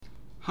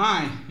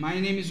Hi, my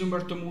name is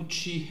Umberto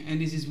Mucci, and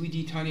this is We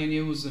the Italian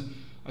News,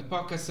 a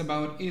podcast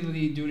about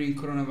Italy during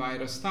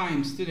coronavirus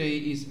times. Today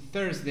is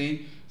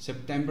Thursday,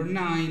 September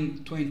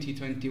 9,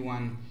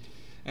 2021.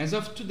 As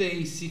of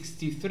today,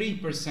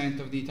 63%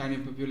 of the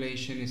Italian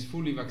population is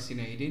fully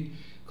vaccinated.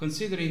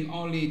 Considering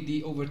only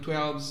the over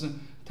 12s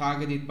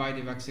targeted by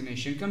the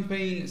vaccination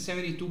campaign,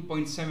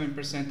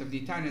 72.7% of the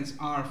Italians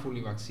are fully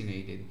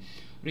vaccinated.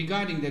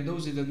 Regarding the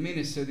doses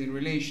administered in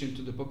relation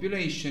to the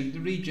population, the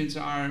regions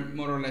are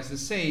more or less the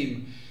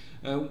same.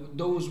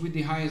 Those with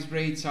the highest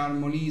rates are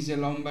Molise,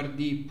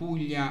 Lombardy,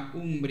 Puglia,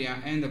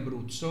 Umbria and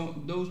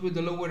Abruzzo. Those with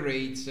the lower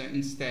rates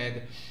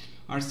instead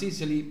are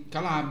Sicily,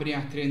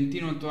 Calabria,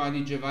 Trentino Alto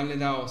Adige, Valle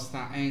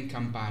d'Aosta and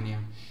Campania.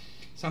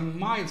 Some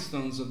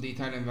milestones of the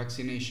Italian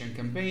vaccination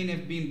campaign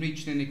have been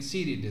reached and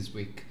exceeded this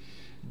week.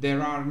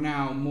 There are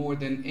now more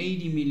than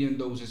 80 million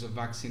doses of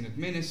vaccine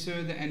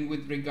administered, and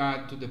with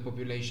regard to the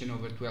population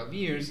over 12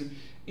 years,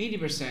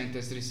 80%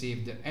 has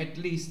received at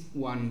least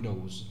one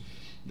dose.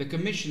 The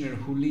commissioner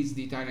who leads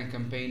the Italian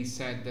campaign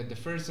said that the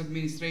first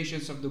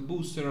administrations of the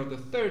booster of the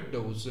third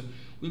dose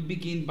will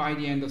begin by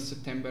the end of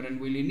September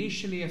and will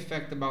initially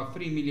affect about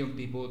 3 million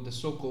people, the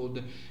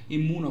so-called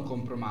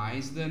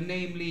immunocompromised,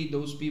 namely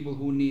those people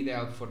who need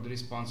help for the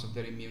response of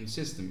their immune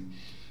system.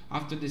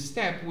 After this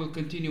step, we'll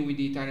continue with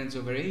the Italians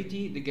over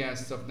 80, the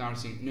guests of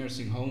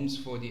nursing homes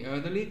for the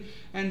elderly,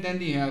 and then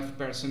the health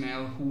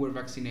personnel who were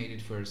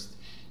vaccinated first.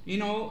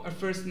 In all, a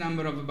first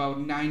number of about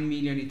 9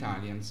 million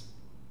Italians.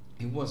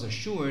 It was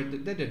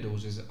assured that the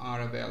doses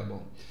are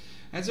available.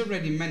 As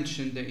already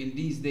mentioned, in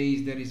these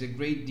days there is a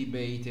great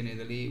debate in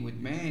Italy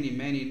with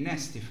many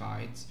nasty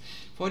fights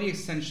for the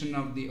extension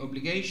of the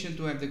obligation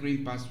to have the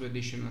Green Pass to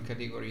additional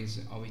categories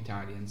of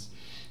Italians.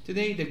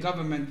 Today, the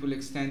government will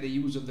extend the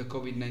use of the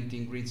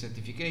COVID-19 green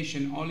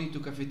certification only to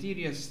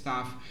cafeteria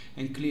staff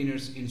and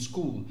cleaners in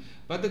school,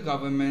 but the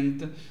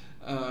government's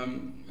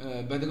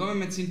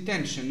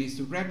intention is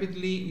to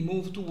rapidly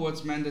move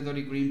towards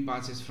mandatory green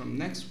passes from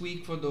next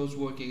week for those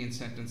working in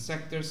certain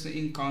sectors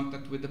in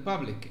contact with the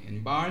public,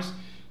 in bars,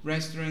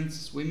 restaurants,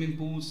 swimming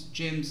pools,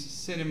 gyms,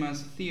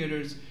 cinemas,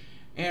 theaters,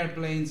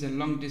 airplanes and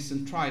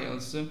long-distance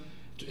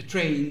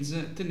trains,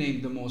 to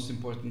name the most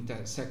important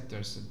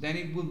sectors. Then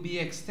it will be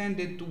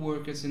extended to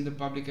workers in the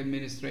public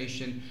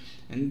administration,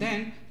 and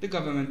then the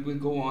government will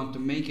go on to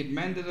make it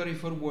mandatory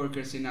for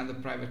workers in other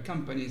private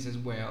companies as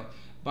well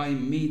by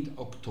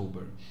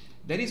mid-October.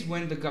 That is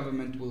when the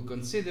government will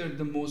consider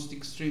the most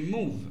extreme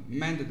move,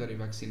 mandatory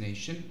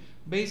vaccination,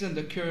 based on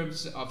the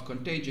curves of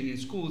contagion in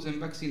schools and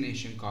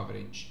vaccination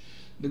coverage.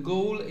 The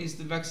goal is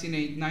to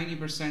vaccinate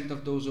 90%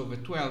 of those over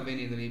 12 in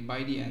Italy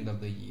by the end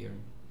of the year.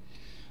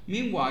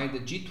 Meanwhile, the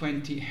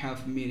G20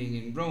 health meeting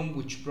in Rome,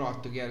 which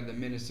brought together the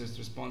ministers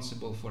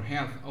responsible for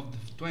health of the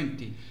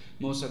 20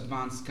 most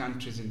advanced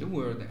countries in the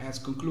world, has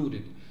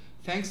concluded.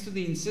 Thanks to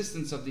the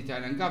insistence of the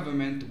Italian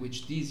government,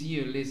 which this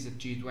year leads the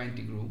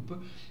G20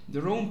 group,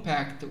 the Rome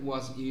Pact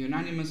was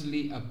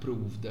unanimously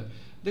approved.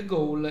 The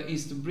goal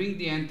is to bring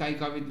the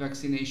anti-COVID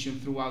vaccination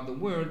throughout the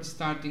world,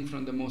 starting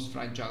from the most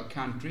fragile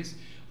countries,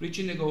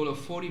 reaching the goal of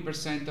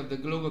 40% of the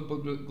global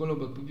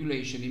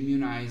population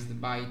immunized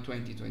by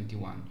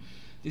 2021.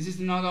 This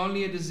is not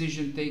only a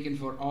decision taken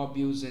for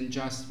obvious and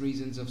just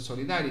reasons of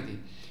solidarity.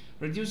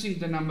 Reducing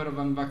the number of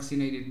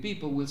unvaccinated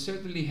people will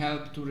certainly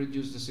help to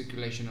reduce the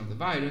circulation of the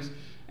virus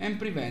and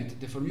prevent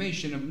the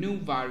formation of new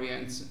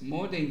variants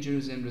more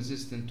dangerous and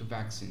resistant to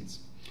vaccines.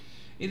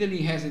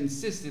 Italy has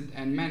insisted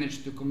and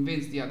managed to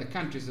convince the other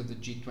countries of the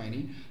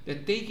G20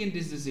 that taking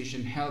this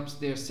decision helps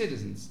their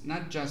citizens,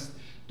 not just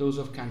those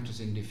of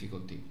countries in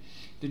difficulty.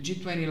 The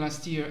G20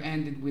 last year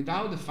ended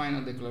without a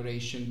final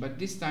declaration, but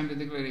this time the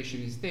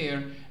declaration is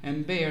there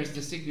and bears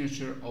the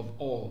signature of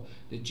all.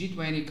 The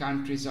G20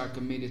 countries are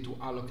committed to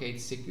allocate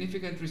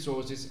significant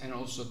resources and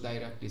also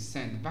directly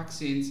send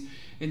vaccines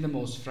in the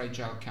most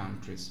fragile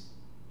countries.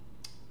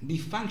 The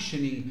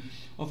functioning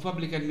of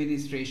public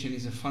administration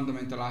is a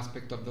fundamental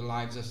aspect of the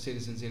lives of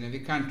citizens in every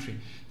country.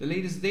 The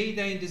latest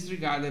data in this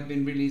regard have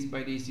been released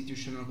by the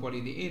Institutional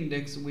Quality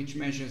Index, which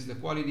measures the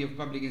quality of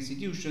public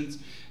institutions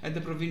at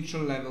the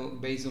provincial level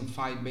based on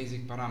 5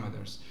 basic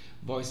parameters: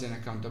 voice and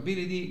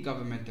accountability,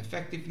 government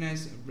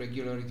effectiveness,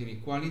 regularity and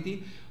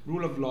equality,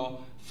 rule of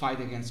law,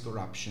 fight against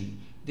corruption.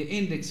 The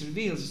index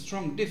reveals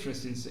strong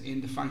differences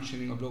in the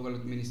functioning of local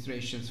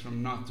administrations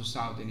from north to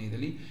south in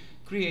Italy,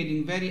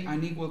 creating very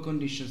unequal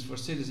conditions for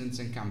citizens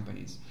and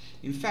companies.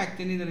 In fact,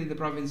 in Italy, the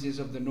provinces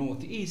of the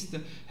northeast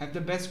have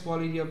the best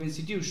quality of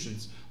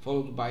institutions,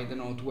 followed by the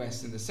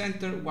northwest and the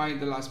center, while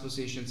the last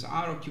positions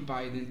are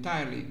occupied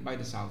entirely by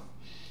the south.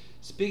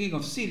 Speaking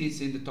of cities,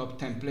 in the top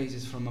 10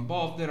 places from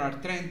above, there are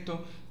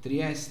Trento,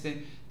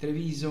 Trieste,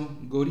 Treviso,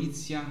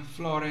 Gorizia,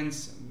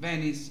 Florence,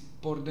 Venice,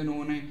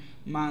 Pordenone,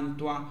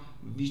 Mantua,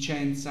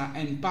 Vicenza,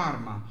 and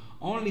Parma,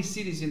 only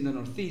cities in the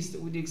northeast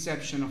with the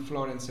exception of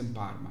Florence and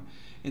Parma.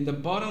 In the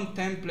bottom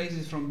 10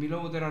 places from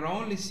below, there are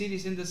only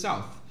cities in the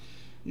south,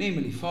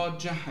 namely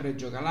Foggia,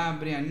 Reggio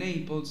Calabria,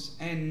 Naples,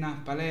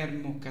 Enna,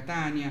 Palermo,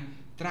 Catania,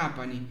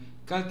 Trapani,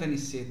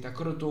 Caltanissetta,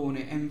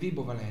 Crotone, and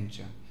Vibo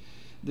Valentia.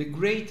 The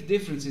great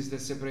differences that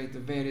separate the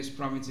various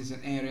provinces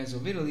and areas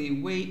of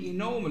Italy weigh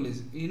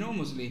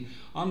enormously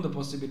on the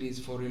possibilities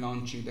for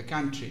relaunching the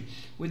country.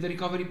 With the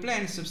recovery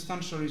plan,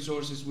 substantial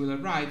resources will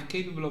arrive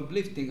capable of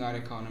lifting our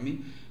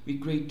economy. With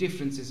great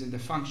differences in the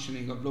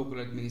functioning of local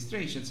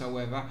administrations,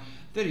 however,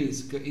 the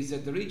risk is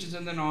that the regions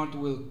of the north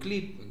will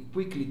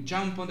quickly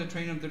jump on the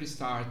train of the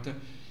restart,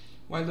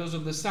 while those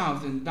of the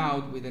south,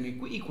 endowed with an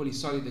equally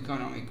solid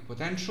economic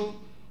potential,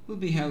 will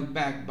be held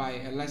back by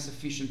a less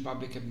efficient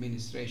public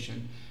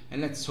administration,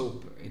 and let's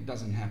hope it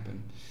doesn't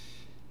happen.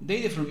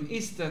 Data from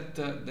Istat,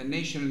 the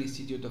National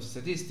Institute of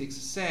Statistics,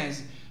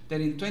 says that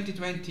in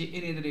 2020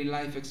 in Italy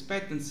life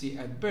expectancy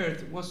at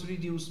birth was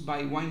reduced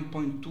by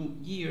 1.2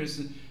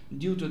 years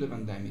due to the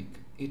pandemic.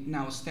 It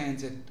now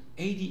stands at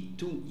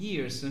 82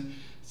 years,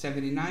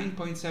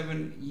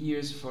 79.7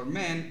 years for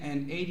men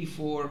and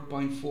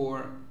 84.4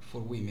 for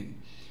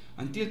women.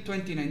 Until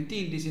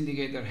 2019, this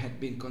indicator had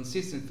been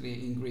consistently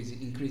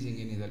increasing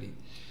in Italy.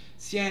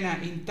 Siena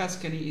in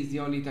Tuscany is the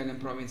only Italian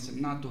province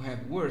not to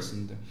have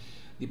worsened.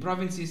 The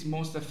provinces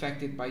most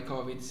affected by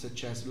COVID,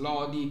 such as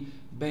Lodi,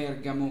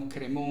 Bergamo,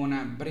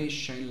 Cremona,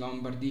 Brescia in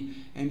Lombardy,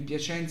 and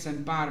Piacenza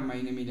and Parma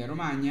in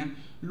Emilia-Romagna,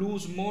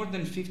 lose more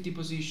than 50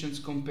 positions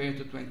compared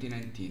to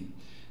 2019.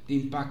 The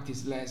impact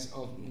is less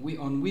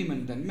on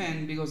women than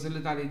men because the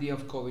lethality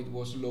of COVID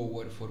was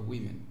lower for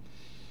women.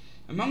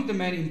 Among the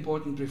many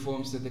important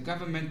reforms that the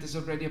government has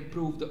already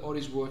approved or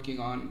is working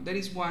on, there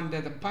is one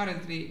that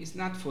apparently is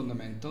not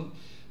fundamental,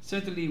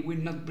 certainly will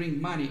not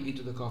bring money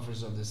into the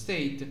coffers of the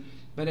state,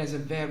 but has a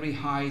very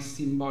high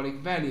symbolic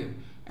value.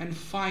 And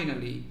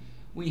finally,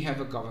 we have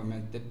a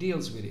government that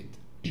deals with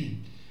it.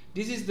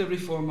 This is the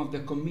reform of the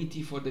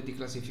Committee for the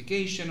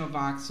Declassification of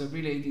Acts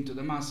relating to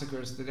the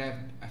massacres that have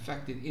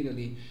affected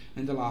Italy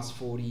in the last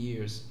 40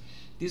 years.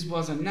 This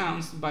was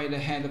announced by the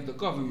head of the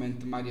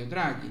government, Mario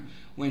Draghi,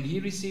 when he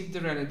received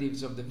the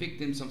relatives of the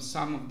victims of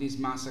some of these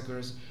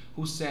massacres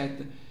who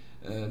said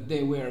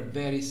they were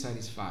very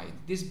satisfied.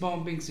 These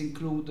bombings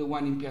include the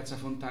one in Piazza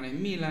Fontana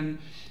in Milan,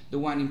 the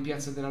one in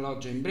Piazza della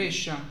Loggia in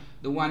Brescia,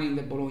 the one in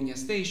the Bologna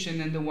station,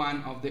 and the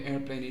one of the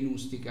airplane in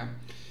Ustica,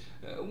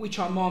 which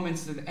are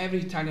moments that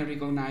every Italian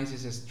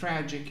recognizes as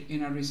tragic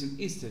in our recent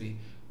history,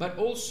 but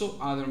also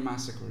other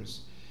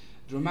massacres.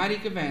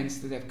 Dramatic events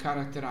that have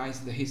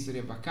characterized the history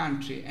of our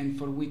country and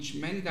for which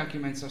many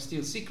documents are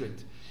still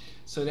secret,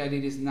 so that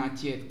it is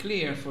not yet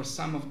clear for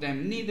some of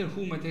them neither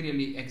who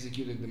materially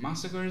executed the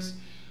massacres,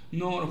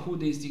 nor who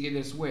the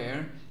instigators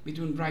were,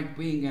 between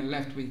right-wing and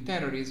left-wing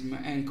terrorism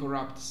and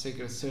corrupt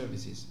secret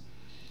services.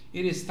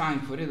 It is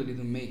time for Italy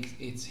to make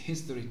its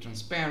history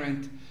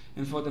transparent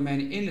and for the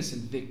many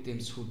innocent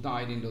victims who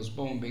died in those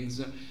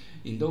bombings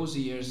in those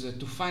years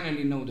to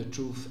finally know the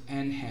truth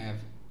and have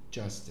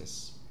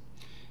justice.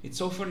 It's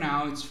all for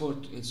now, it's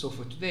all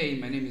for today.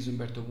 My name is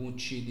Umberto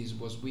Gucci, this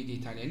was We the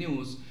Italian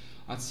News.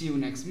 I'll see you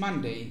next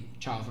Monday.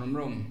 Ciao from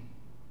Rome.